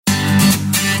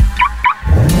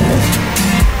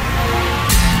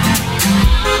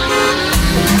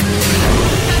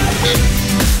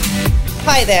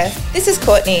Hi there, this is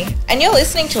Courtney, and you're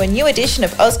listening to a new edition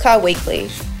of Ozcar Weekly,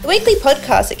 the weekly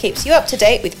podcast that keeps you up to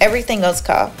date with everything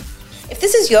Ozcar. If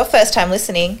this is your first time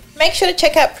listening, make sure to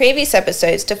check out previous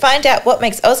episodes to find out what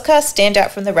makes Ozcar stand out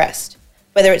from the rest.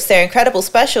 Whether it's their incredible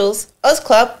specials, Oz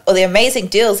Club, or the amazing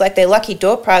deals like their lucky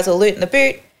door prize or loot in the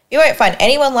boot, you won't find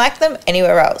anyone like them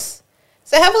anywhere else.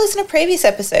 So have a listen to previous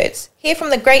episodes, hear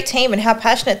from the great team and how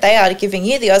passionate they are to giving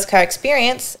you the Ozcar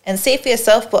experience, and see for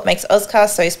yourself what makes Ozcar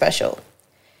so special.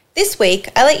 This week,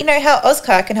 I let you know how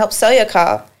Ozcar can help sell your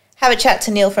car, have a chat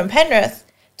to Neil from Penrith,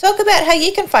 talk about how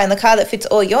you can find the car that fits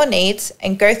all your needs,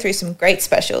 and go through some great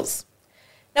specials.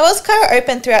 Now, Ozcar are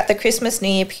open throughout the Christmas New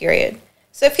Year period,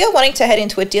 so if you're wanting to head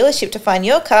into a dealership to find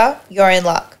your car, you're in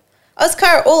luck.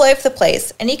 Ozcar are all over the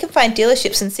place, and you can find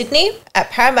dealerships in Sydney, at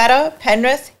Parramatta,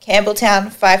 Penrith,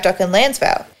 Campbelltown, Five Dock and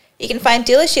Lansvale. You can find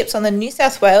dealerships on the New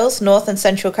South Wales, North and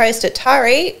Central Coast at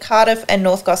Taree, Cardiff and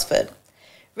North Gosford.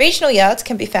 Regional yards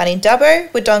can be found in Dubbo,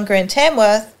 Wodonga and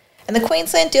Tamworth, and the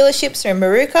Queensland dealerships are in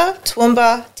Moorooka,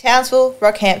 Toowoomba, Townsville,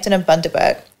 Rockhampton and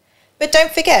Bundaberg. But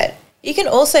don't forget, you can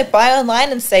also buy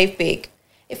online and save big.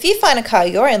 If you find a car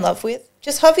you're in love with,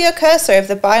 just hover your cursor over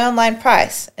the buy online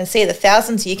price and see the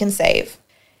thousands you can save.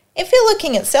 If you're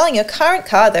looking at selling your current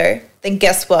car though, then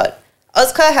guess what?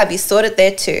 Ozcar have you sorted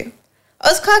there too.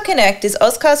 Ozcar Connect is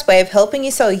Ozcar's way of helping you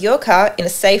sell your car in a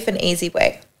safe and easy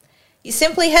way. You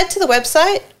simply head to the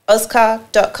website,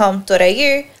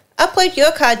 ozcar.com.au, upload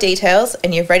your car details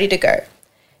and you're ready to go.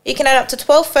 You can add up to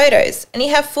 12 photos and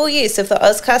you have full use of the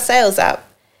Ozcar Sales app.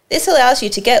 This allows you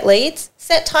to get leads,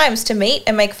 set times to meet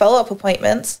and make follow-up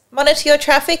appointments, monitor your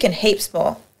traffic and heaps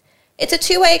more. It's a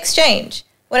two-way exchange.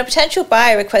 When a potential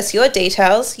buyer requests your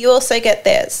details, you also get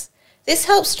theirs. This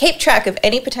helps keep track of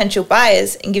any potential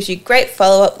buyers and gives you great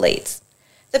follow-up leads.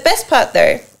 The best part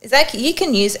though is that you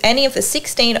can use any of the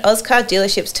 16 Ozcar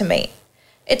dealerships to meet.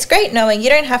 It's great knowing you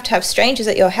don't have to have strangers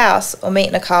at your house or meet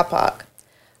in a car park.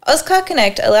 Ozcar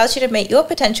Connect allows you to meet your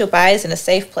potential buyers in a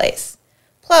safe place.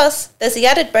 Plus, there's the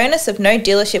added bonus of no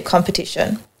dealership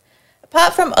competition.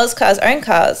 Apart from Ozcar's own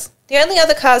cars, the only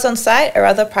other cars on site are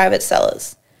other private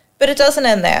sellers. But it doesn't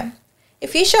end there.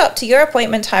 If you show up to your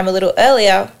appointment time a little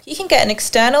earlier, you can get an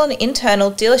external and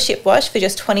internal dealership wash for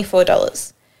just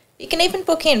 $24. You can even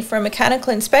book in for a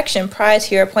mechanical inspection prior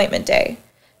to your appointment day.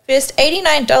 For just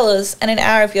 $89 and an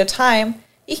hour of your time,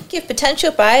 you can give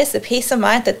potential buyers the peace of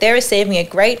mind that they're receiving a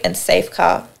great and safe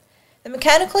car. The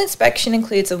mechanical inspection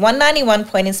includes a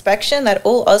 191-point inspection that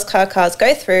all Ozcar cars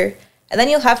go through, and then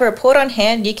you'll have a report on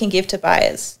hand you can give to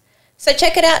buyers. So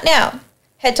check it out now.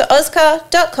 Head to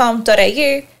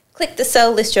ozcar.com.au, click the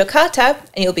Sell List Your Car tab,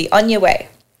 and you'll be on your way.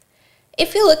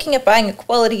 If you're looking at buying a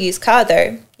quality used car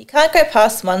though, you can't go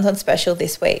past the ones on special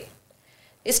this week.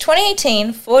 This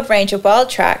 2018 Ford Ranger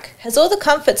Wildtrak has all the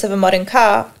comforts of a modern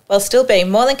car while still being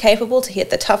more than capable to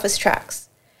hit the toughest tracks.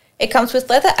 It comes with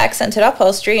leather-accented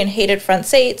upholstery and heated front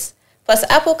seats, plus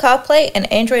Apple CarPlay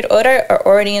and Android Auto are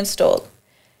already installed.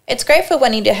 It's great for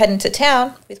when you head into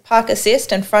town, with park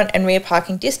assist and front and rear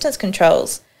parking distance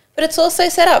controls, but it's also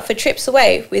set up for trips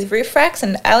away with roof racks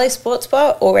and alley sports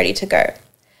bar all ready to go.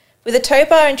 With a tow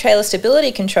bar and trailer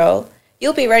stability control,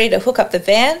 you'll be ready to hook up the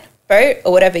van, boat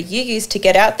or whatever you use to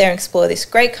get out there and explore this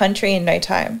great country in no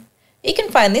time. You can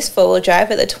find this four-wheel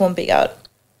drive at the Toowoomba Yard.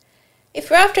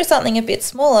 If you're after something a bit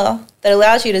smaller that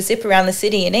allows you to zip around the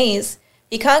city in ease,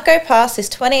 you can't go past this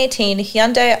 2018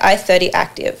 Hyundai i30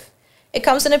 Active. It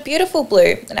comes in a beautiful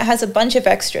blue and it has a bunch of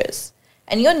extras.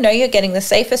 And you'll know you're getting the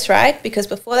safest ride because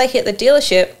before they hit the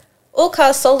dealership, all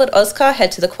cars sold at Ozcar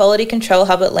head to the Quality Control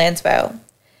Hub at Lansvale.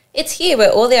 It's here where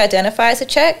all the identifiers are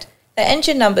checked, the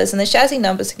engine numbers and the chassis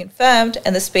numbers are confirmed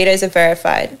and the speedos are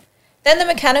verified. Then the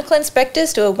mechanical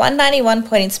inspectors do a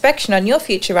 191-point inspection on your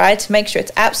future ride to make sure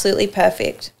it's absolutely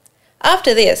perfect.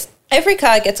 After this, every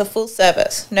car gets a full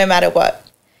service, no matter what.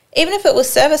 Even if it was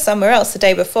serviced somewhere else the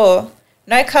day before,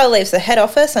 no car leaves the head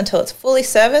office until it's fully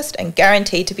serviced and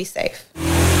guaranteed to be safe.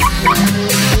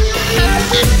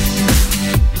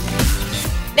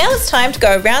 Now it's time to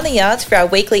go around the yards for our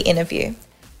weekly interview.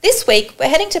 This week, we're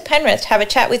heading to Penrith to have a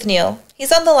chat with Neil.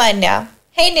 He's on the line now.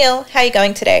 Hey Neil, how are you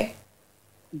going today?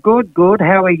 Good.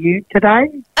 How are you today?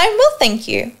 I'm well, thank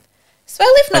you. So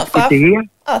I live not far. Good to hear.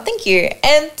 Oh, thank you.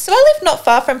 And so I live not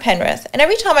far from Penrith, and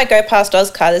every time I go past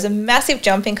Ozcar, there's a massive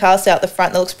jumping castle out the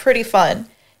front that looks pretty fun.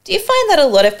 Do you find that a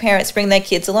lot of parents bring their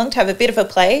kids along to have a bit of a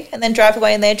play and then drive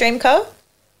away in their dream car?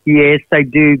 Yes, they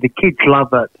do. The kids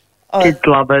love it. Oh. Kids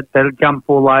love it. They'll jump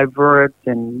all over it,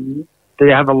 and they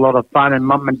have a lot of fun. And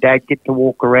Mum and Dad get to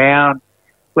walk around.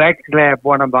 We actually have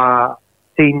one of our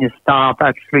senior staff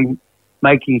actually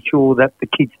making sure that the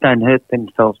kids don't hurt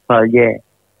themselves. So, yeah.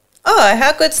 Oh,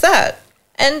 how good's that?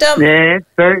 And Yeah,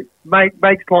 it's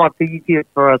makes life easier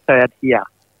for us out here.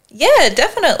 yeah,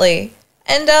 definitely.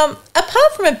 And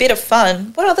apart from a bit of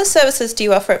fun, what other services do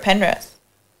you offer at Penrith?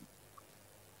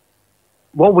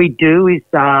 What we do is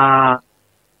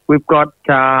we've got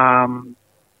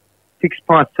fixed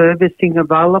price servicing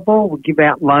available. We give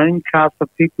out loan cars for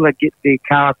people that get their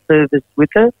car serviced with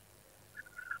us.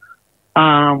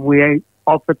 We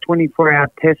offer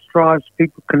 24-hour test drives.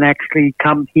 People can actually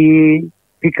come here,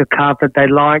 pick a car that they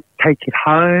like, take it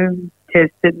home,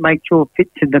 test it, make sure it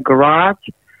fits in the garage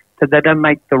so they don't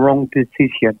make the wrong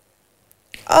decision.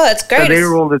 Oh, that's great. So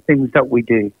they're all the things that we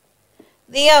do.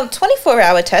 The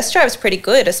 24-hour test drive is pretty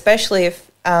good, especially if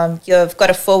you've got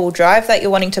a four-wheel drive that you're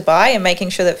wanting to buy and making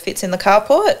sure that it fits in the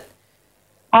carport.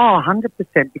 Oh,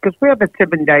 100%, because we have a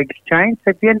 7-day exchange. So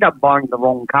if you end up buying the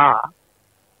wrong car,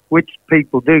 which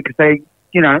people do because they,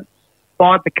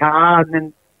 buy the car and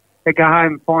then they go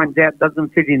home and find out it doesn't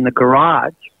fit in the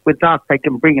garage, with us they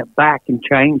can bring it back and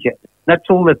change it. That's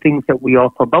all the things that we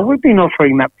offer. But we've been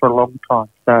offering that for a long time,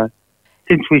 so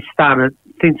since we've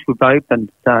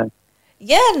opened. So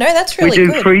yeah, no, that's really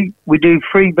good. We do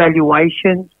free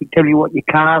valuations. We tell you what your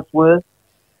car's worth.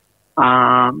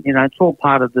 It's all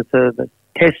part of the service.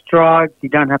 Test drives, you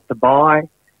don't have to buy.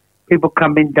 People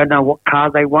come in, don't know what car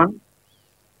they want.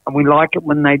 And we like it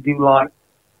when they do like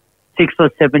 6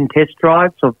 or 7 test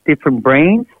drives of different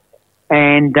brands.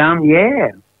 And,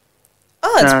 yeah.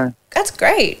 Oh, that's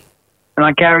great. And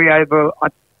I carry over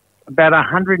about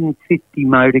 150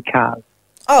 motor cars.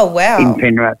 Oh, wow. In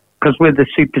Penrith, because we're the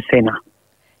super centre.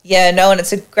 Yeah, no, and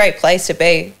it's a great place to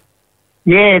be.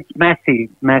 Yeah, it's massive.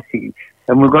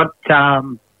 And we've got,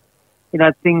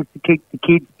 things to keep the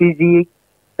kids busy.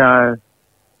 So...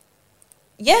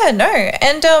 Yeah, no.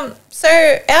 And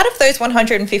so out of those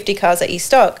 150 cars that you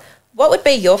stock, what would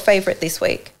be your favourite this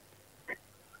week?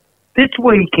 This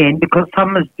weekend, because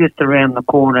summer's just around the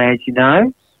corner, as you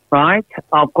know, right?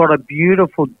 I've got a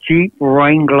beautiful Jeep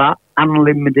Wrangler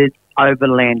Unlimited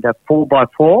Overlander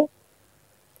 4x4.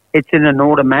 It's in an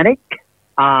automatic,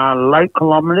 low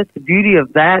kilometres. The beauty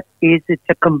of that is it's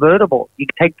a convertible. You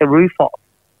can take the roof off.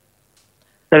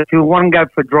 So if you want to go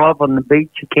for a drive on the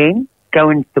beach, you can. Go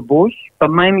into the bush, but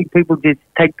mainly people just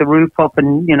take the roof off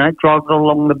and, drive it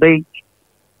along the beach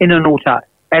in an auto.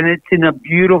 And it's in a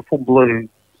beautiful blue.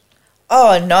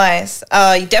 Oh, nice.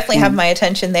 You definitely have my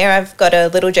attention there. I've got a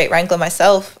little Jeep Wrangler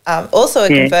myself, also a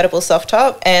convertible soft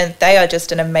top, and they are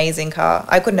just an amazing car.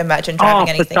 I couldn't imagine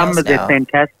driving anything else now. For summer, they're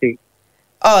fantastic.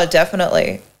 Oh,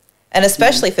 definitely. And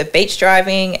especially for beach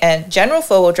driving and general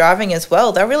four-wheel driving as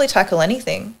well. They'll really tackle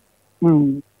anything.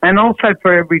 And also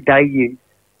for everyday use.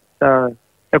 So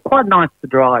they're quite nice to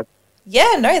drive.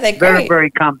 Yeah, no, they're great. Very,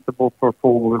 very comfortable for a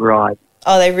four-wheel ride.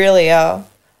 Oh, they really are.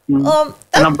 And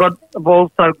I've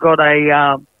also got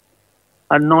a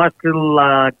nice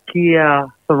little Kia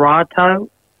Cerato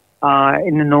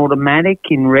in an automatic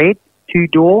in red,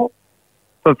 2-door,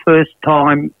 for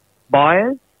first-time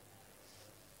buyers,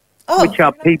 which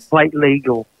are P-plate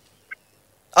legal.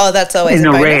 Oh, that's always in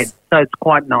a bonus. red, so it's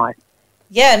quite nice.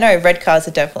 Yeah, no, red cars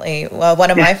are definitely one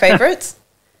of my favourites.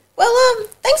 Well,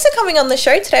 thanks for coming on the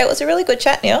show today. It was a really good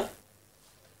chat, Neil.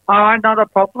 All right, not a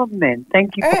problem then.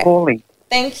 Thank you for calling.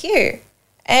 Thank you.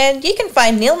 And you can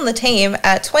find Neil and the team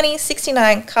at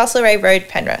 2069 Castlereagh Road,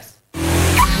 Penrith.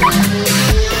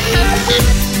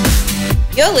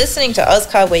 You're listening to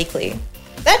Ozcar Weekly.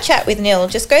 That chat with Neil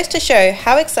just goes to show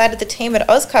how excited the team at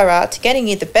Ozcar are to getting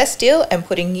you the best deal and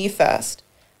putting you first.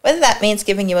 Whether that means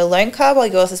giving you a loan car while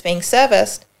yours is being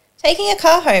serviced, taking a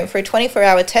car home for a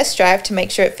 24-hour test drive to make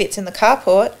sure it fits in the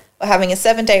carport, or having a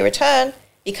 7-day return,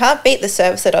 you can't beat the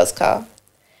service at Ozcar.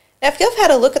 Now, if you've had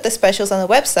a look at the specials on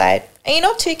the website and you're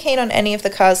not too keen on any of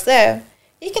the cars there,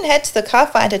 you can head to the Car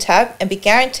Finder tab and be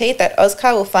guaranteed that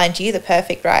Ozcar will find you the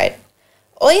perfect ride.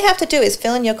 All you have to do is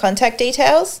fill in your contact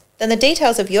details, then the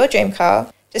details of your dream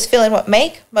car, just fill in what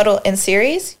make, model and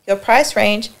series, your price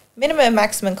range, minimum and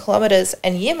maximum kilometres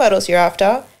and year models you're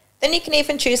after, then you can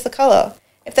even choose the colour.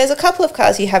 If there's a couple of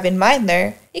cars you have in mind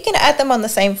though, you can add them on the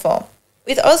same form.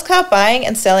 With Ozcar buying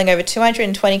and selling over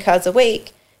 220 cars a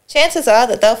week, chances are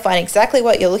that they'll find exactly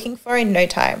what you're looking for in no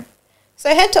time.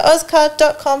 So head to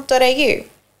ozcar.com.au,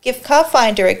 give Car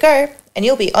Finder a go, and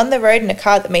you'll be on the road in a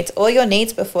car that meets all your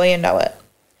needs before you know it.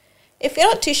 If you're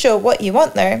not too sure what you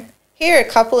want though, here are a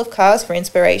couple of cars for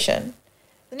inspiration.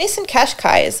 The Nissan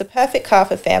Qashqai is the perfect car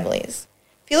for families.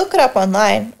 If you look it up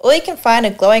online, all you can find are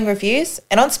glowing reviews,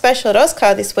 and on special at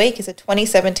Ozcar this week is a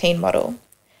 2017 model.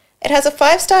 It has a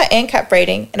 5-star ANCAP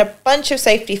rating and a bunch of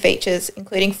safety features,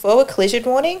 including forward collision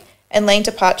warning and lane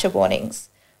departure warnings.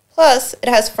 Plus, it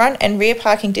has front and rear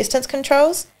parking distance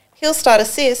controls, hill start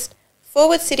assist,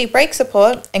 forward city brake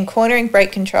support, and cornering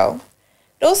brake control.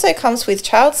 It also comes with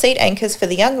child seat anchors for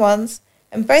the young ones,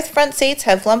 and both front seats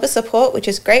have lumbar support, which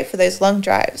is great for those long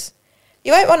drives.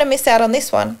 You won't want to miss out on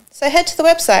this one, so head to the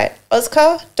website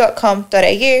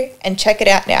ozcar.com.au and check it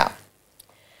out now.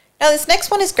 Now this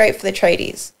next one is great for the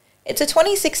tradies. It's a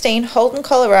 2016 Holden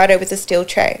Colorado with a steel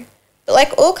tray. But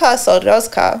like all cars sold at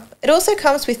Ozcar, it also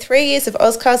comes with 3 years of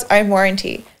Ozcar's own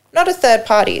warranty, not a third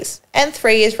party's, and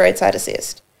 3 years roadside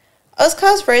assist.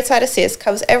 Ozcar's roadside assist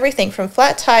covers everything from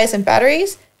flat tyres and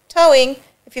batteries, towing.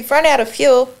 If you've run out of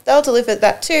fuel, they'll deliver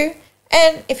that too,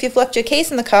 and if you've locked your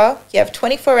keys in the car, you have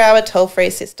 24-hour toll-free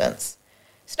assistance.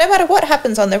 So no matter what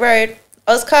happens on the road,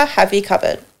 Ozcar have you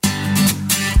covered.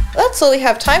 Well, that's all we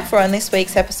have time for on this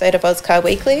week's episode of Ozcar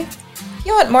Weekly. If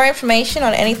you want more information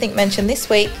on anything mentioned this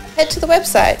week, head to the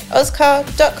website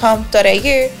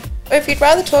ozcar.com.au, or if you'd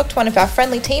rather talk to one of our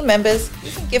friendly team members,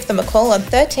 you can give them a call on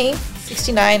 13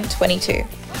 69 22.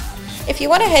 If you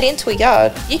want to head into a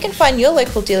yard, you can find your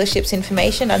local dealership's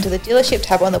information under the dealership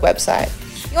tab on the website.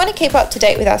 If you want to keep up to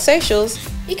date with our socials,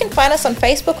 you can find us on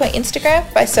Facebook or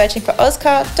Instagram by searching for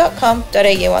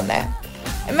ozcar.com.au on there.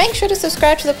 And make sure to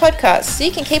subscribe to the podcast so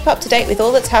you can keep up to date with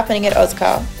all that's happening at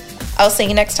Ozcar. I'll see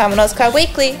you next time on Ozcar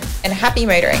Weekly, and happy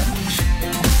motoring.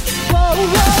 Whoa,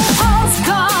 whoa.